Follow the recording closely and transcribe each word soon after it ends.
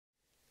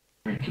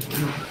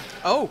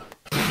Oh!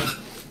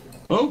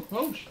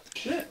 Oh,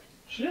 shit,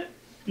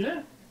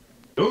 yeah.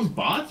 Those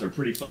bots are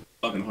pretty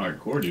fucking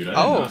hardcore, dude. I did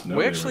Oh, not know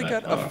we they actually were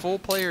got that a tough. full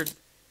player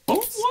Oh,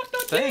 what the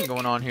thing dick?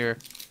 going on here.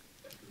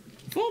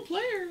 Full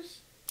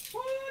players?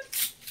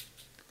 What?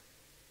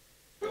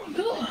 Oh,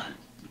 God.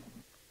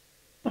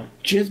 I'll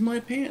jizz my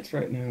pants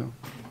right now.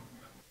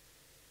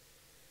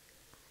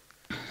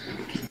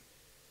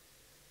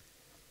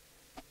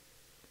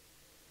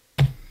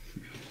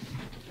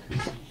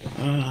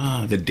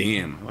 Ah, the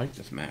dam. I like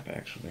this map,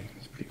 actually.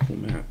 It's a pretty cool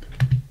map.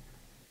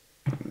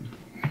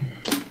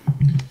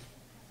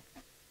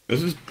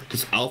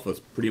 This alpha's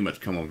pretty much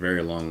come a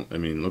very long. I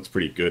mean, looks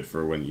pretty good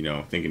for when, you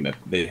know, thinking that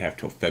they'd have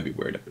till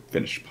February to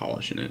finish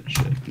polishing it and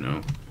shit, you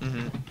know?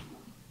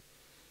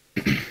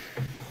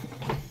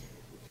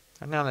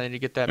 And now they need to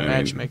get that I mean,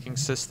 matchmaking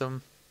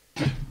system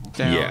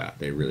down. yeah,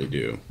 they really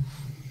do.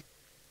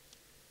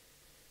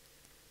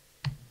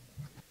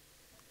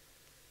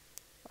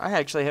 I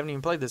actually haven't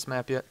even played this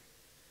map yet.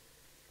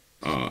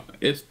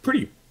 It's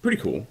pretty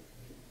cool.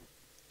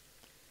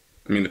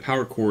 I mean, the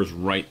power core is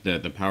right there.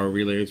 The power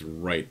relay is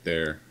right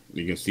there.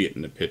 You can see it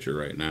in the picture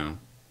right now.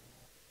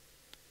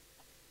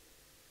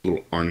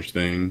 Little orange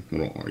thing,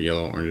 little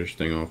yellow orange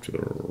thing off to the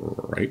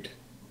right.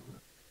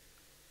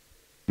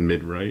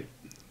 Mid right.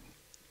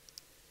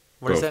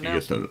 What is So that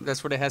now?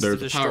 That's what it has to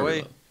destroy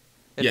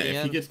at Yeah, the if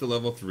end? he gets to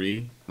level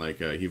 3, like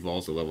he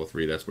evolves to level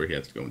 3, that's where he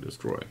has to go and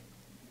destroy.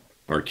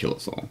 Or kill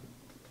us all.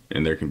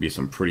 And there can be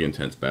some pretty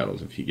intense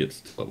battles if he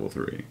gets to level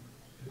 3.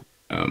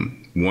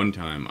 One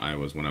time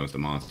when I was the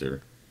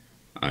monster,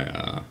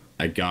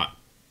 I got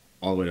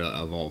all the way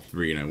to evolve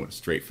 3 and I went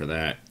straight for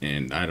that,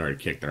 and I'd already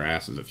kicked their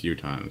asses a few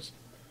times.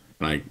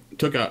 And I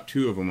took out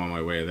 2 of them on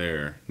my way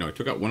there. No, I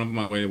took out 1 of them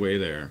on my way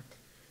there.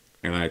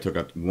 And then I took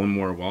out 1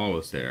 more while I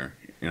was there.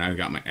 And I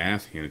got my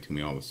ass handed to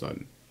me all of a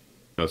sudden.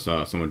 Because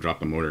someone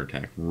dropped a mortar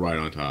attack right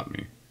on top of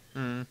me.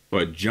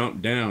 But I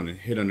jumped down and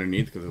hit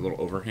underneath because there's a little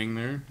overhang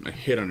there. I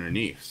hit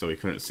underneath so he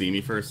couldn't see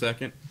me for a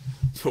second.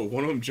 So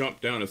one of them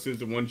jumped down. As soon as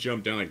the one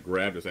jumped down, I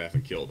grabbed his ass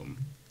and killed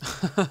him.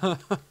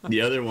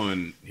 The other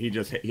one, he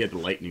had the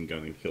lightning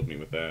gun and killed me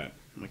with that.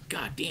 I'm like,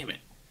 God damn it.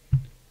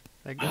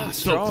 That gun's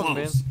So strong, close.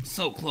 man.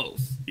 So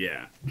close.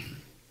 Yeah.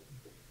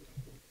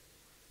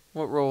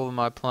 What role am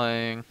I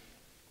playing?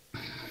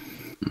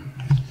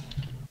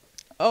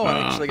 Oh,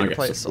 I'm actually going to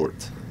play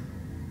Assault.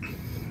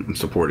 I'm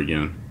support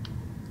again.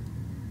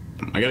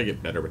 I gotta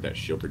get better with that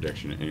shield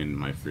protection and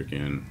my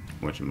freaking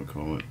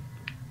whatchamacallit.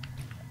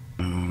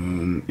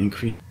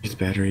 Increase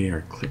battery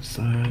or clip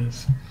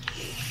size.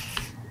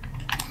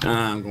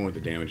 I'm going with the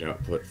damage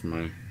output for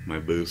my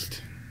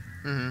boost.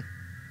 God,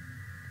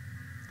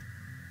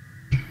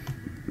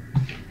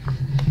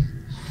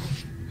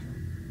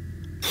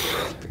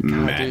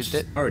 Match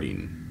dude,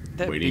 starting.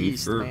 that Waiting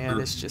beast, for man,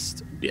 it's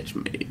just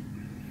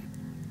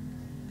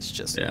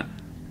yeah.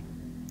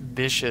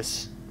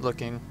 vicious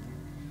looking.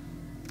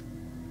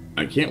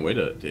 I can't wait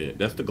to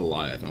that's the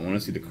Goliath. I want to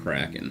see the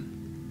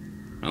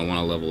Kraken. I want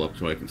to level up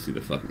so I can see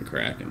the fucking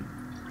Kraken.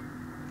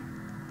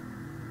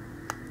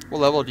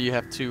 What level do you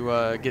have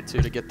to get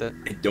get that?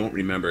 I don't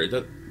remember.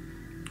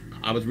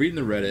 I was reading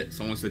the Reddit.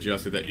 Someone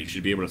suggested that you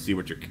should be able to see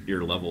what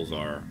your levels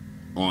are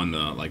on the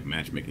like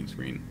matchmaking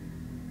screen.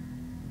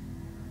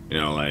 You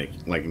know,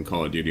 like in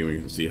Call of Duty, where you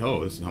can see,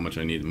 oh, this is how much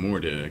I need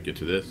more to get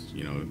to this,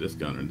 you know, this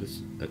gun or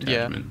this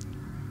attachment. Yeah.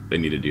 They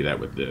need to do that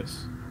with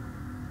this.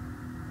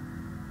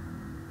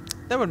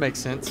 That would make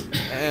sense.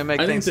 I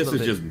think this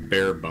is just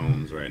bare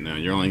bones right now.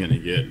 You're only going to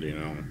get, you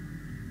know,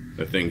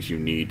 the things you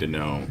need to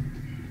know.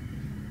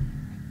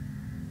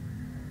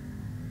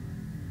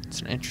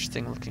 It's an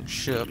interesting looking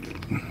ship.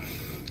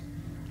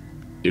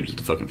 Dude, it's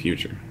the fucking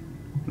future.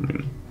 I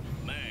mean,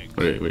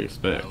 what do you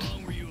expect? How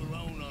long were you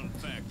alone on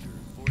Factor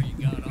before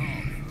you got off?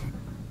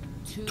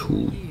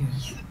 2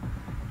 years.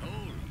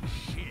 Holy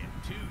shit,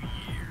 2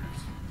 years.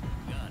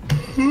 God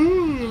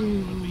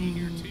damn, I'll be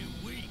here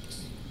 2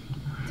 weeks.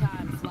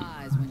 Time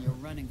flies when you're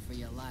running for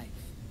your life.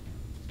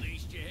 At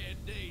least you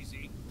had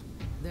Daisy.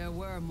 There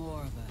were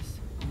more of us.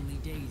 Only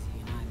Daisy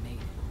and I made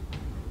it.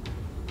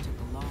 It took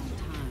a long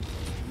time for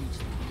us to reach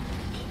the end.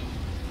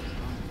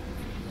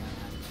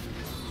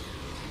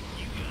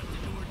 You got the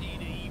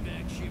Nordina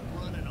evac ship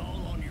running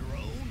all on your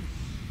own?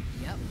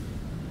 Yep.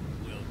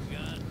 Well,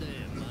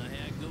 goddamn, my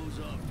hat goes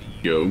off to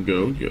you. Go,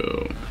 go,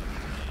 go.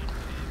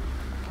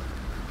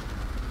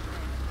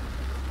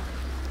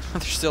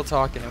 They're still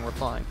talking and we're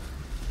flying.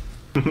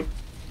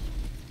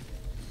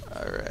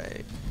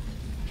 Alright.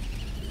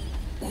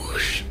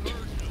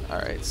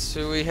 Alright,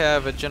 so we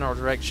have a general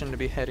direction to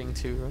be heading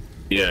to.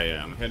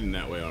 Yeah, I'm heading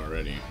that way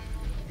already.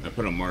 I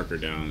put a marker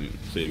down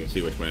so you can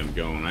see which way I'm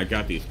going. I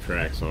got these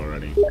tracks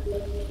already.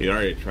 He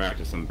already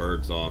tracked some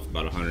birds off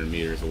about 100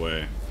 meters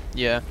away.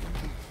 Yeah.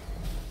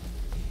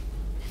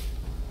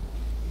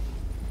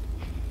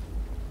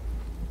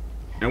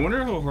 I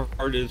wonder how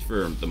hard it is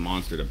for the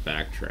monster to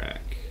backtrack.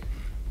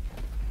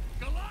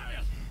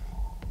 Goliath!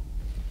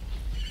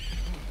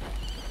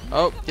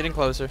 Oh, getting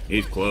closer.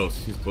 He's close.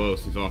 He's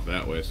off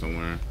that way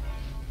somewhere.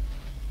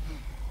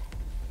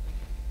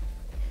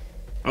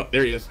 Oh,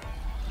 there he is.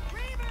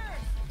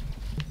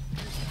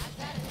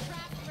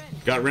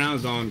 Got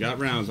rounds on. Got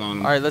rounds on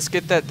him. All right, let's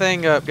get that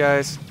thing up,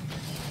 guys.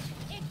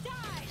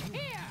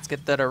 Let's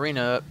get that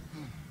arena up.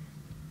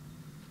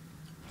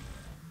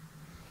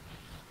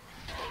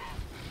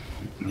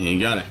 He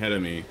got ahead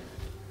of me.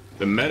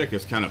 The medic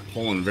is kind of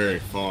pulling very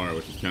far,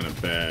 which is kind of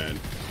bad.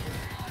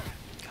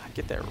 God,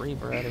 get that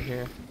Reaper out of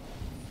here.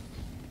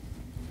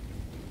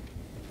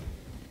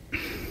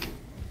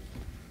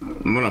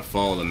 I'm gonna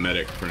follow the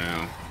medic for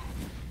now.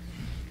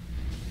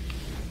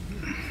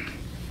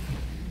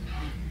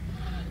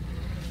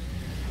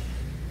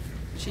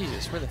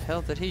 Jesus, where the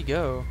hell did he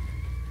go?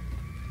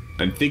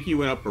 I think he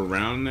went up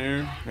around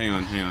there. Hang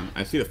on, hang on.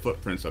 I see the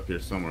footprints up here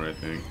somewhere, I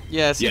think.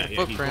 Yeah, I see Yeah, the he's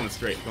going footprints.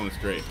 straight, going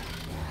straight.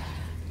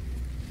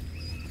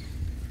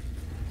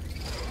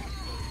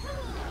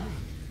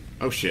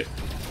 Oh shit.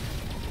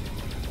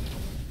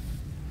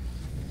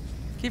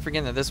 Keep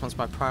forgetting that this one's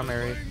my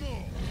primary.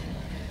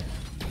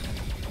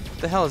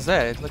 What the hell is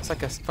that? It looks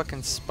like a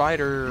fucking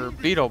spider or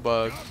beetle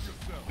bug.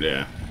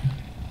 Yeah.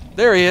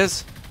 There he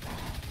is.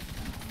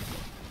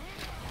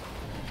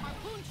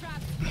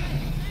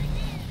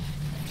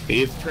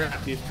 He's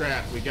trapped, he's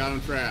trapped. We got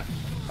him trapped.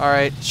 All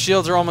right,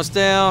 shields are almost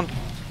down.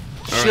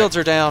 All Shields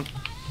are down.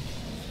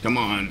 Come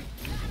on.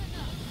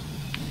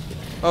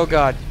 Oh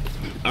God.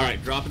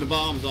 Alright, dropping the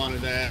bombs on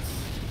his ass.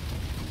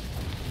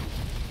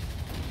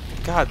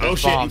 God, Oh those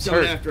shit, bombs he's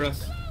coming hurt. after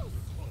us.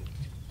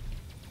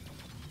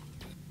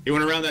 He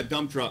went around that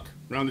dump truck.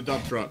 Around the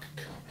dump truck.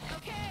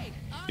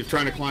 He's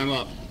trying to climb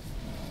up.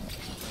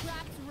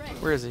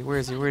 Where is he? Where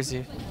is he? Where is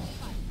he?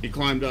 He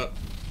climbed up.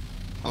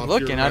 I'm Off to your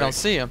looking. I right. don't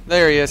see him.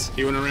 There he is.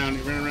 He went around,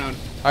 he ran around.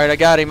 All right, I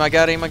got him. I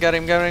got him. I got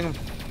him. Got him.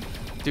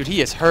 Dude,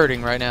 he is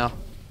hurting right now.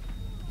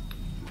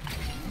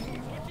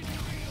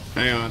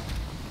 Hang on.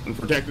 I'm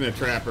protecting the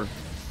trapper.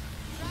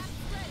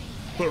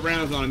 Put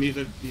rounds on him. He's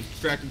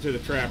distracted to the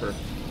trapper.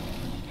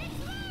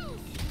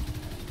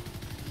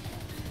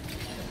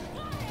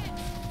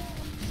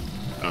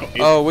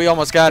 Oh, we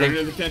almost got Turning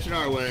him. his attention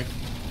our way.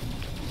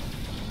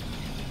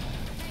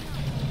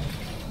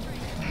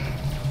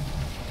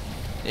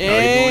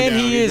 And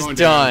he is He's going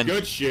done.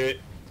 Good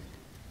shit.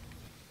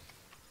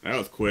 That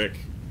was quick.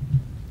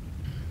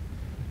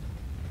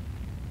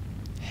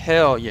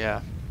 Hell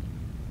yeah.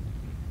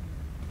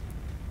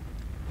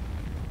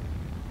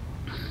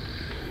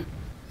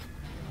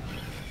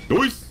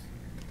 Noise.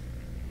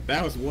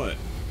 That was what?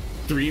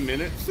 3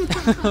 minutes?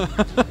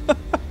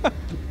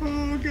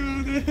 Oh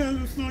god, that had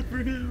to suck for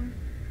him.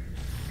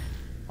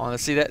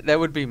 Honestly, that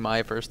would be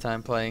my first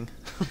time playing.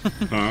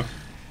 Huh?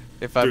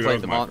 If I Dude, that played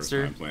was the my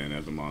monster. First time playing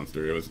as a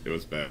monster. It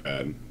was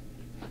bad.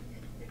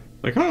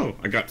 Like, oh,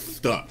 I got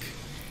stuck.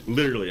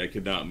 Literally, I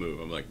could not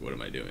move. I'm like, what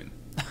am I doing?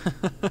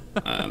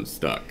 I'm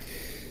stuck.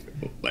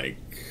 Like,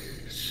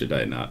 should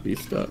I not be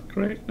stuck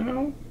right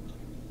now?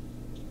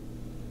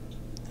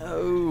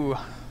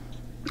 Oh,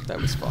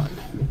 that was fun.